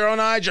saw it with your own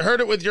eyes, you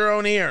heard it with your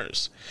own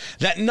ears,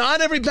 that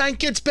not every bank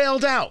gets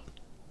bailed out.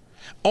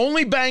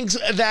 Only banks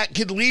that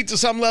could lead to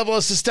some level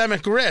of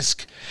systemic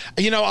risk.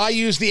 You know, I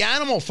use the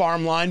Animal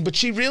Farm line, but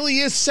she really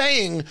is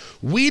saying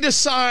we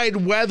decide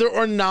whether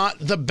or not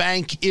the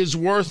bank is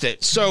worth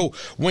it. So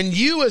when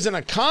you as an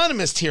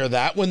economist hear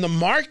that, when the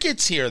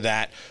markets hear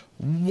that,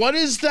 what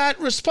is that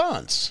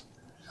response?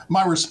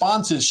 My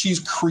response is she's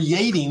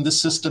creating the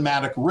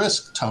systematic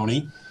risk,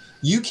 Tony.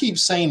 You keep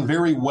saying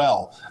very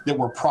well that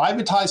we're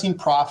privatizing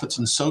profits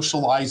and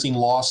socializing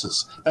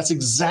losses. That's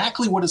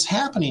exactly what is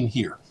happening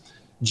here.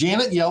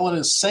 Janet Yellen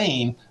is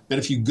saying that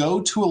if you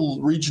go to a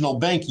regional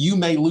bank, you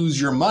may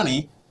lose your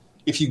money.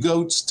 If you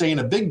go stay in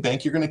a big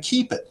bank, you're going to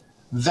keep it.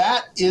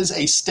 That is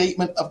a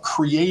statement of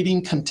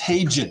creating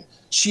contagion.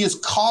 She is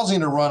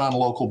causing a run on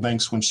local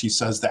banks when she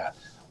says that.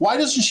 Why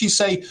doesn't she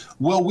say,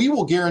 well, we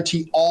will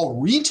guarantee all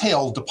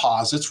retail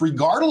deposits,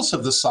 regardless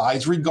of the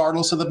size,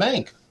 regardless of the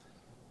bank?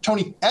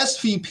 Tony,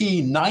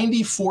 SVP,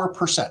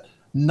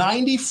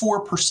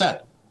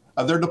 94%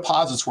 of their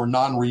deposits were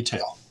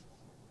non-retail.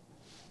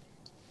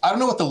 I don't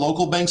know what the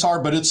local banks are,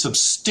 but it's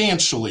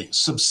substantially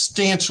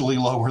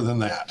lower than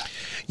that.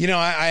 You know,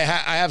 I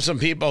have some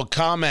people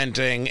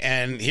commenting,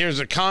 and here's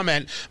a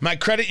comment. My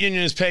credit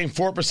union is paying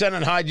 4%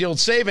 on high yield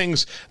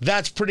savings.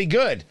 That's pretty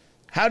good.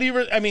 How do you,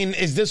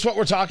 is this what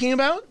we're talking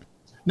about?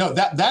 No,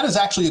 that is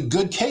actually a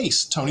good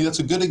case, Tony. That's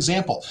a good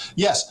example.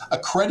 Yes, a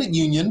credit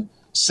union,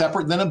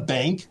 separate than a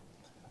bank,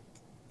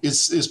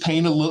 is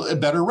paying a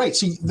better rate.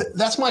 See,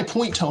 that's my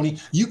point, Tony.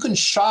 You can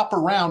shop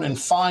around and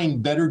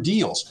find better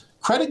deals.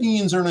 Credit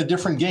unions are in a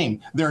different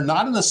game. They're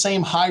not in the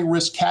same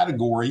high-risk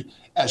category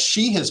as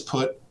she has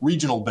put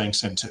regional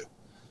banks into.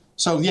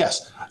 So,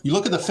 yes, you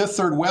look at the Fifth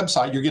Third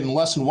website, you're getting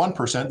less than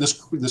 1%.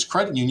 This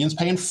credit union's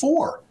paying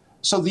 4%.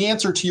 So the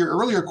answer to your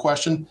earlier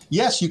question,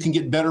 yes, you can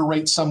get better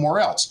rates somewhere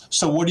else.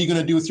 So what are you going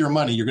to do with your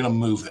money? You're going to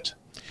move it.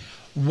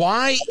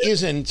 Why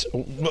isn't,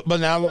 but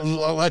now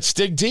let's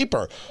dig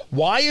deeper.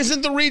 Why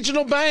isn't the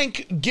regional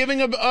bank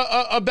giving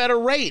a better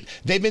rate?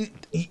 They've been,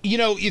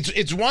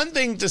 it's one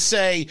thing to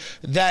say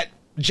that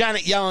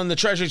Janet Yellen, the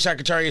Treasury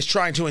Secretary, is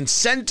trying to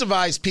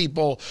incentivize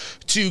people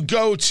to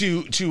go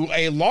to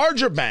a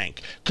larger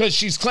bank because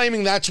she's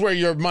claiming that's where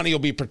your money will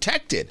be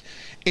protected.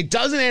 It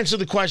doesn't answer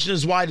the question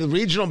as why the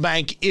regional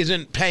bank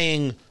isn't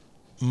paying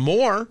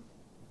more.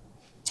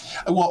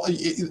 Well,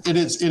 it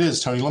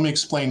is, Tony. Let me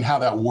explain how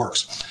that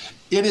works.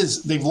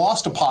 They've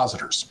lost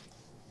depositors.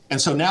 And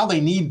so now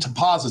they need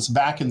deposits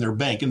back in their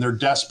bank and they're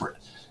desperate.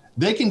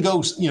 They can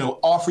go,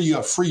 offer you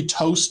a free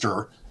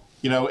toaster,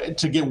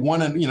 to get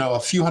one, a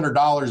few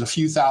 $100s, a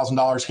few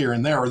 $1,000s here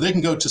and there, or they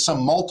can go to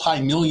some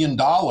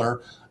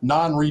multi-million-dollar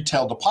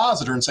non-retail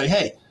depositor and say,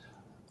 hey,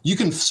 you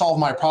can solve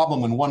my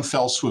problem in one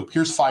fell swoop.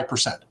 Here's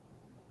 5%.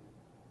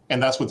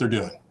 And that's what they're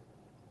doing.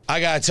 I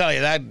got to tell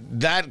you,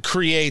 that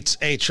creates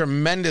a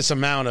tremendous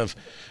amount of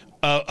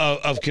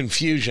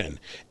confusion.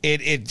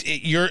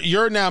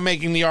 You're now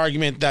making the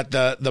argument that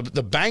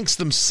the banks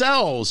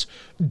themselves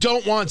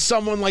don't want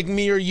someone like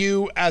me or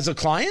you as a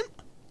client?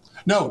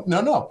 No.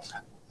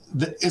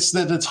 It's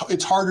that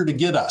it's harder to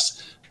get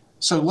us.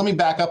 So let me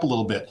back up a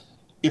little bit.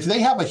 If they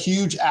have a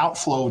huge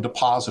outflow of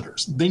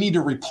depositors, they need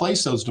to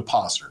replace those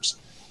depositors.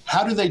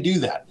 How do they do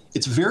that?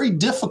 It's very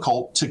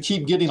difficult to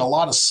keep getting a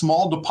lot of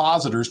small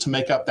depositors to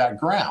make up that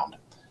ground.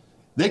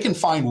 They can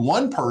find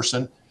one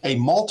person, a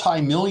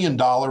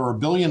multi-million-dollar or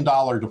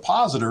billion-dollar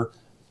depositor,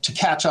 to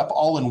catch up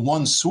all in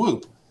one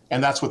swoop,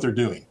 and that's what they're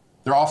doing.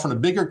 They're offering a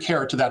bigger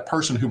carrot to that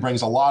person who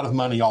brings a lot of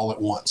money all at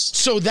once.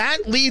 So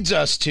that leads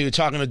us to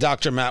talking to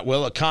Dr. Matt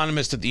Will,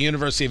 economist at the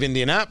University of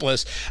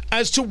Indianapolis,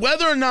 as to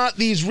whether or not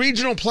these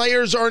regional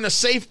players are in a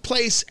safe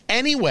place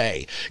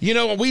anyway.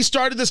 We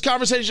started this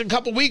conversation a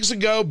couple weeks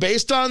ago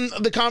based on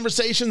the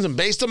conversations and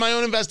based on my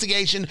own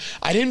investigation.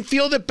 I didn't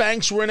feel that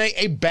banks were in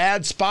a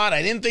bad spot.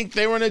 I didn't think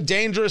they were in a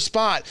dangerous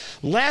spot.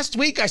 Last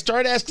week, I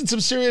started asking some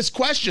serious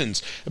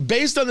questions.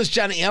 Based on this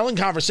Janet Yellen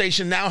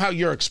conversation, now how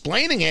you're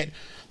explaining it,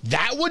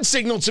 that would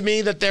signal to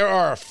me that there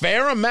are a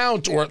fair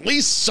amount, or at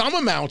least some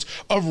amount,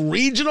 of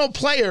regional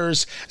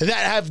players that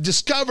have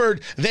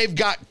discovered they've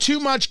got too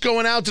much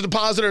going out to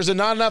depositors and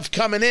not enough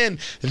coming in.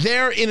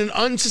 They're in an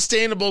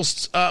unsustainable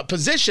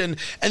position.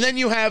 And then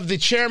you have the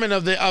chairman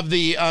of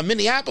the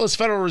Minneapolis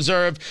Federal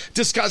Reserve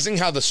discussing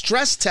how the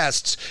stress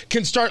tests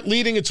can start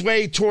leading its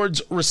way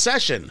towards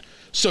recession.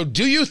 So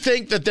do you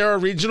think that there are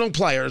regional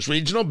players,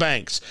 regional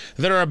banks,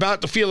 that are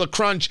about to feel a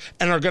crunch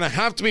and are going to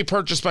have to be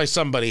purchased by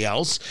somebody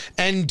else?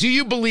 And do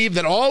you believe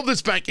that all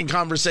this banking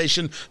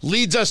conversation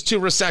leads us to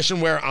recession,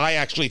 where I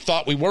actually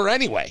thought we were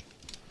anyway?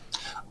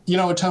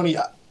 Tony,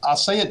 I'll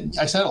say it.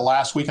 I said it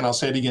last week, and I'll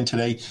say it again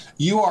today.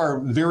 You are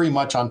very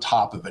much on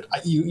top of it.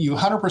 You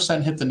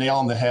 100% hit the nail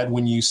on the head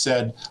when you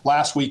said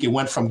last week it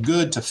went from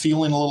good to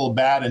feeling a little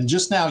bad, and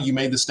just now you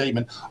made the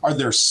statement, are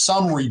there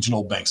some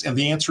regional banks? And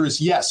the answer is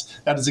yes.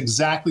 That is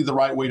exactly the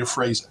right way to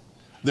phrase it.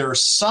 There are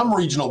some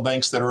regional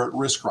banks that are at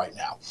risk right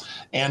now.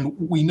 And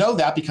we know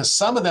that because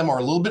some of them are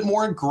a little bit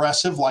more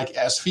aggressive, like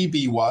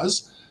SVB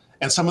was,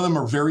 and some of them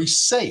are very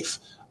safe.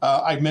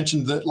 I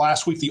mentioned that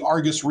last week, the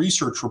Argus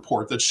research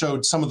report that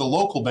showed some of the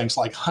local banks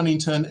like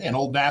Huntington and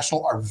Old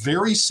National are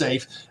very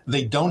safe.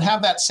 They don't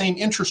have that same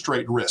interest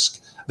rate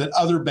risk that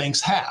other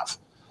banks have.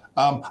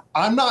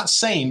 I'm not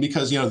saying,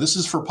 because this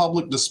is for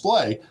public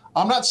display,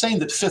 I'm not saying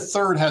that Fifth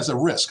Third has a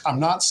risk.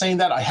 I'm not saying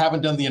that. I haven't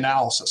done the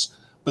analysis.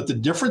 But the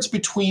difference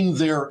between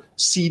their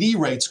CD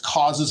rates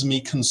causes me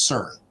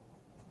concern.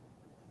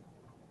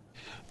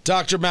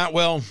 Dr. Matt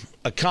Will,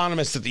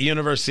 economist at the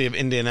University of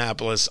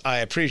Indianapolis, I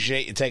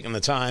appreciate you taking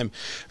the time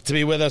to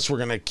be with us. We're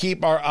going to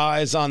keep our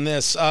eyes on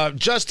this.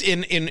 Just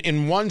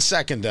in 1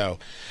 second, though,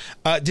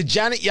 did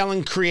Janet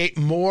Yellen create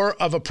more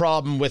of a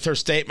problem with her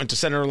statement to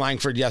Senator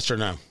Langford, yes or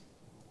no?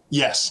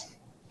 Yes.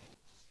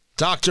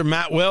 Dr.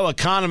 Matt Will,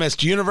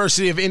 economist,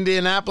 University of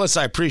Indianapolis.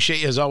 I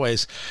appreciate you, as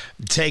always,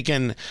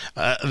 taking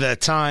the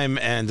time,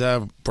 and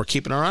we're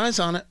keeping our eyes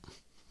on it.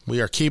 We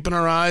are keeping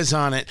our eyes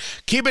on it.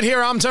 Keep it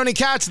here. I'm Tony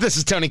Katz. This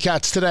is Tony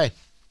Katz Today.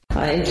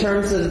 In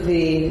terms of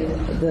the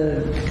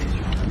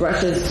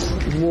Russia's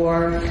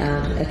war,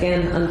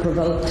 again,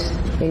 unprovoked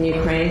in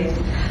Ukraine,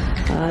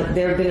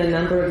 there have been a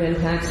number of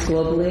impacts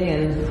globally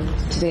and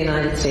to the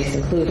United States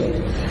included.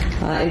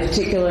 In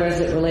particular, as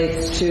it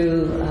relates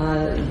to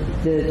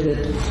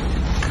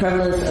the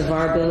prevalence of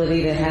our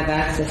ability to have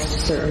access to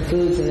certain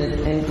foods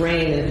and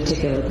grain in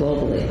particular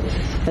globally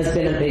has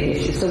been a big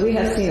issue. So we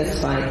have seen a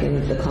spike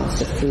in the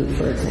cost of food,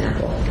 for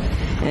example.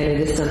 And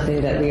it is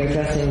something that we are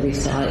addressing. We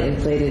saw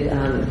inflated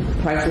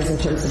prices in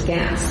terms of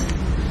gas,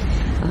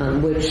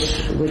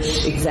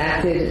 which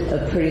exacted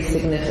a pretty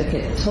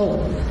significant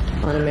toll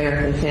on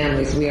American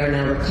families. We are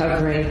now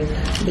recovering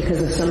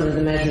because of some of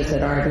the measures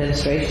that our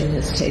administration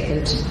has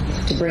taken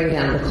to bring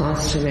down the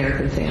cost to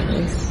American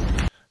families.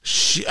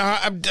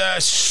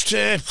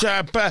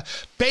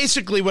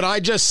 Basically, what I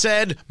just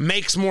said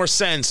makes more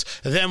sense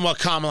than what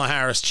Kamala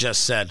Harris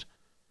just said.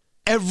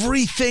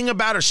 Everything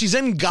about her. She's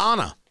in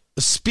Ghana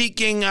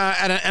speaking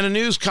at a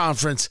news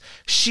conference.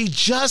 She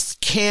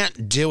just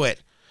can't do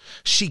it.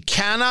 She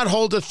cannot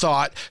hold a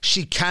thought.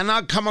 She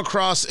cannot come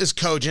across as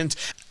cogent.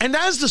 And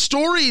as the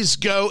stories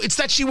go, it's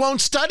that she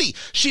won't study.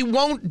 She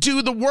won't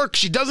do the work.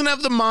 She doesn't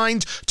have the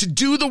mind to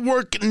do the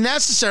work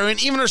necessary.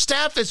 And even her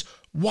staff is,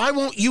 why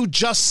won't you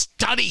just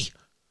study?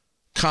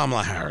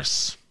 Kamala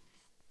Harris.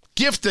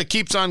 Gift that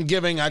keeps on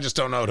giving, I just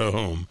don't know to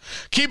whom.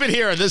 Keep it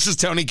here. This is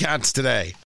Tony Katz Today.